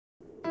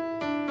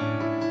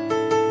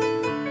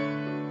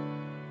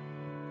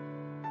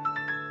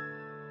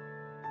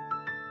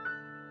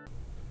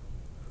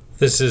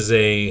This is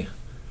a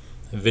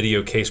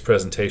video case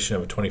presentation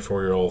of a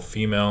 24-year-old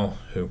female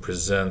who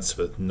presents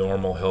with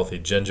normal, healthy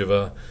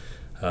gingiva.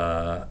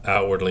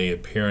 Outwardly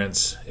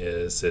appearance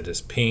is it is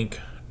pink,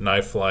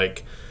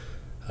 knife-like,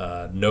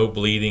 no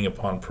bleeding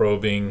upon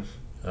probing.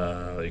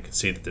 You can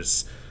see that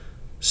there's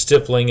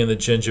stippling in the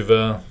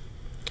gingiva.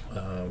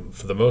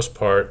 For the most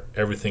part,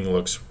 everything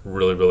looks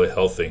really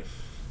healthy.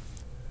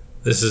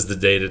 This is the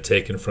data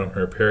taken from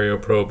her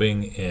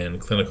perioprobing and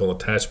clinical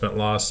attachment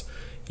loss.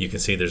 You can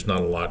see there's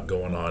not a lot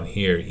going on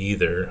here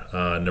either.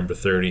 Number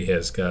 30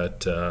 has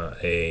got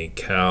a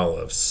cal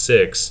of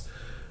 6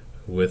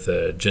 with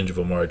a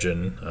gingival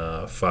margin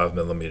 5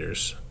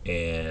 millimeters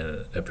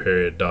and a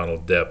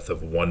periodontal depth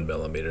of 1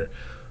 millimeter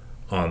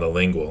on the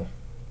lingual.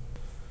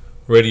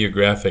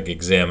 Radiographic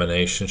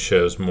examination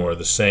shows more of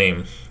the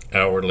same.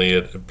 Outwardly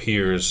it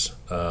appears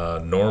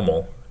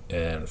normal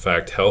and in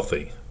fact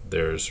healthy.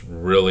 There's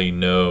really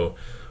no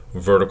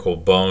vertical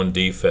bone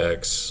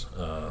defects,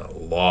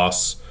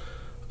 loss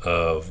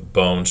of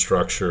bone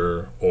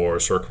structure or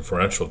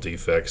circumferential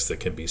defects that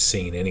can be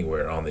seen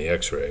anywhere on the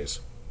x-rays.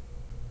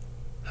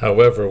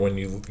 However, when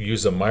you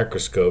use a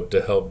microscope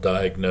to help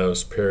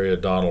diagnose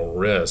periodontal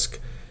risk,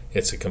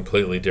 it's a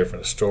completely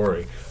different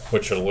story.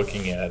 What you're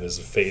looking at is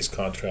a phase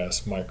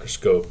contrast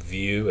microscope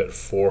view at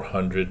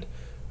 400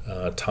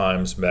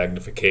 times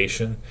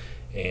magnification,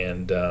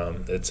 and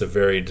it's a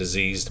very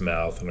diseased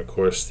mouth, and of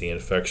course the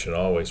infection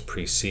always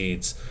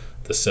precedes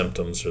the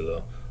symptoms or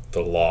the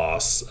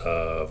loss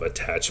of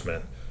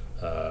attachment,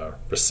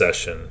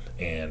 recession,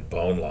 and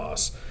bone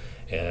loss.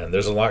 And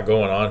there's a lot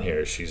going on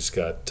here. She's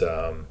got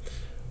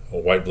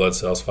white blood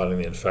cells fighting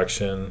the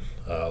infection,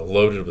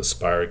 loaded with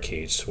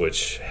spirochetes,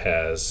 which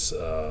has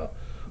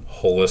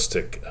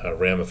holistic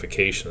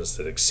ramifications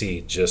that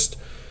exceed just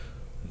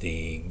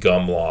the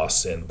gum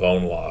loss and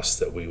bone loss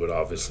that we would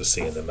obviously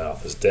see in the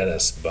mouth as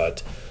dentists.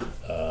 But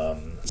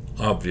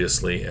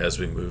obviously, as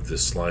we move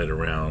this slide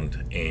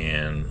around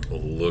and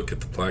look at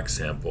the plaque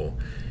sample,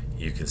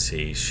 you can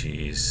see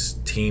she's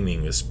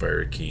teeming with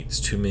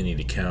spirochetes, too many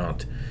to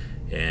count,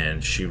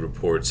 and she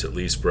reports at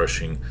least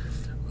brushing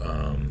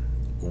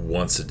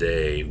once a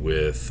day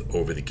with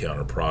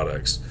over-the-counter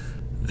products.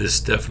 This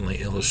definitely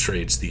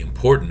illustrates the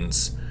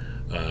importance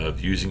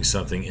of using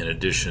something in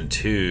addition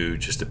to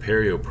just a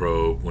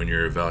perioprobe when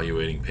you're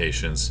evaluating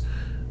patients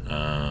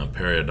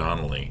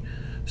periodontally.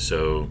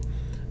 So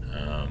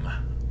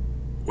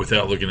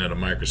without looking at a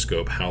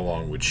microscope, how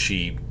long would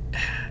she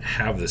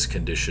have this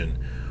condition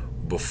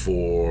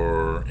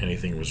before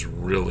anything was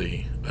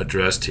really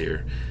addressed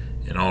here?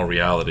 In all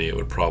reality, it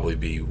would probably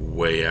be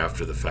way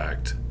after the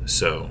fact.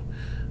 So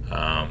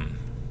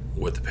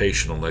what the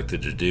patient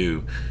elected to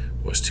do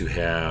was to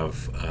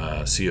have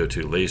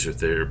CO2 laser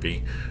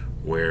therapy,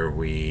 where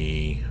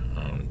we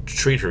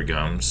treat her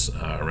gums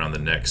around the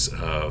necks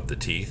of the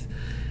teeth,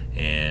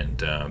 and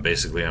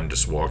basically I'm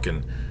just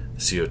walking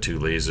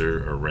CO2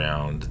 laser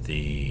around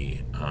the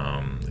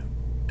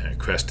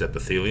crest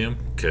epithelium,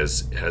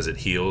 because as it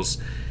heals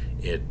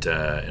it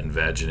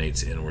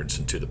invaginates inwards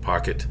into the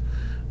pocket.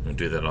 I'm going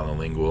to do that on the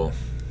lingual,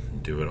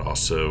 do it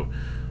also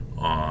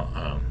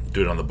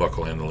do it on the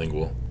buccal and the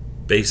lingual.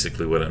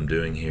 Basically what I'm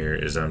doing here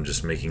is I'm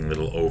just making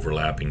little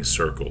overlapping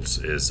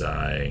circles as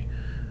I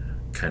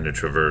kind of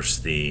traverse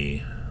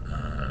the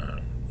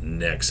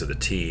necks of the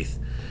teeth,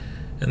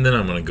 and then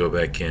I'm going to go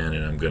back in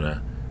and I'm going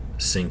to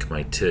sink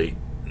my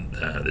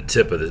the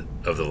tip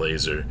of the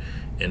laser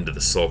into the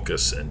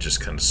sulcus and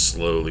just kind of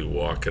slowly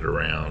walk it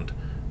around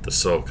the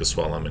sulcus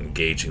while I'm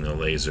engaging the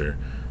laser,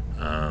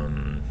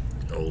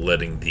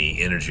 letting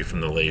the energy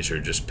from the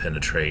laser just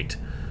penetrate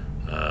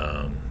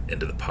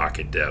into the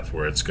pocket depth,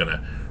 where it's going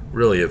to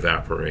really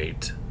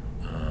evaporate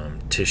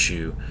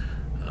tissue,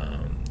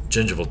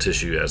 gingival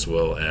tissue, as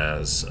well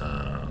as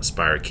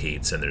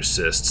spirochetes and their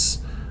cysts,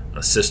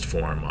 cyst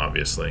form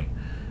obviously.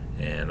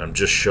 And I'm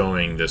just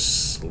showing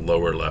this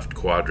lower left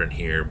quadrant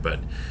here, but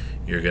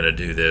you're going to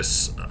do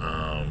this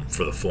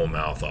for the full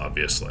mouth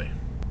obviously.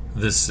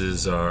 This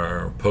is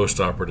our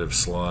post-operative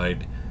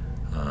slide.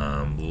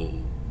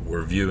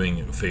 We're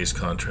viewing a phase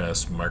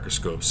contrast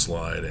microscope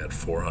slide at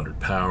 400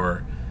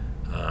 power.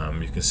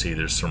 You can see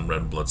there's some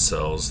red blood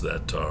cells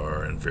that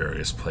are in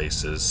various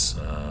places,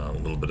 a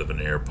little bit of an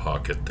air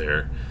pocket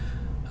there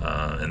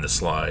in the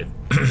slide.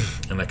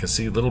 And I can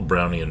see a little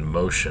Brownian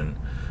motion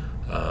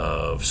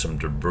of some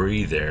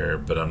debris there,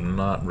 but I'm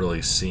not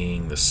really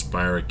seeing the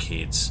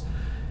spirochetes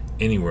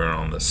anywhere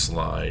on the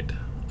slide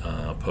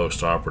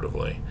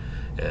post-operatively.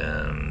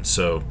 And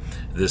so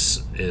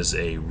this is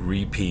a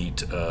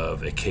repeat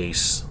of a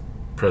case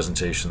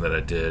presentation that I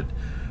did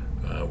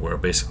where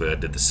basically I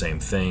did the same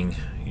thing,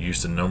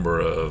 used a number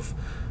of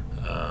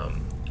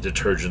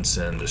detergents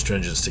and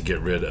astringents to get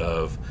rid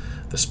of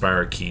the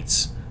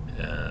spirochetes,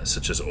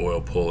 such as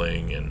oil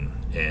pulling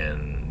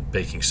and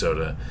baking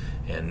soda,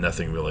 and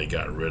nothing really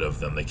got rid of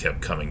them. They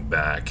kept coming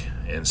back.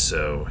 And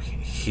so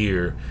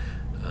here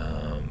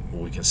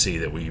we can see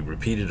that we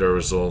repeated our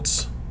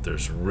results.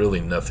 There's really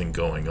nothing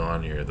going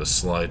on here. The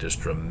slide is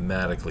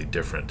dramatically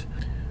different.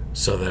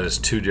 So that is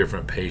two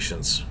different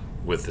patients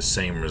with the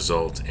same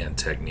result and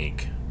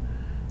technique.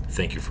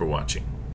 Thank you for watching.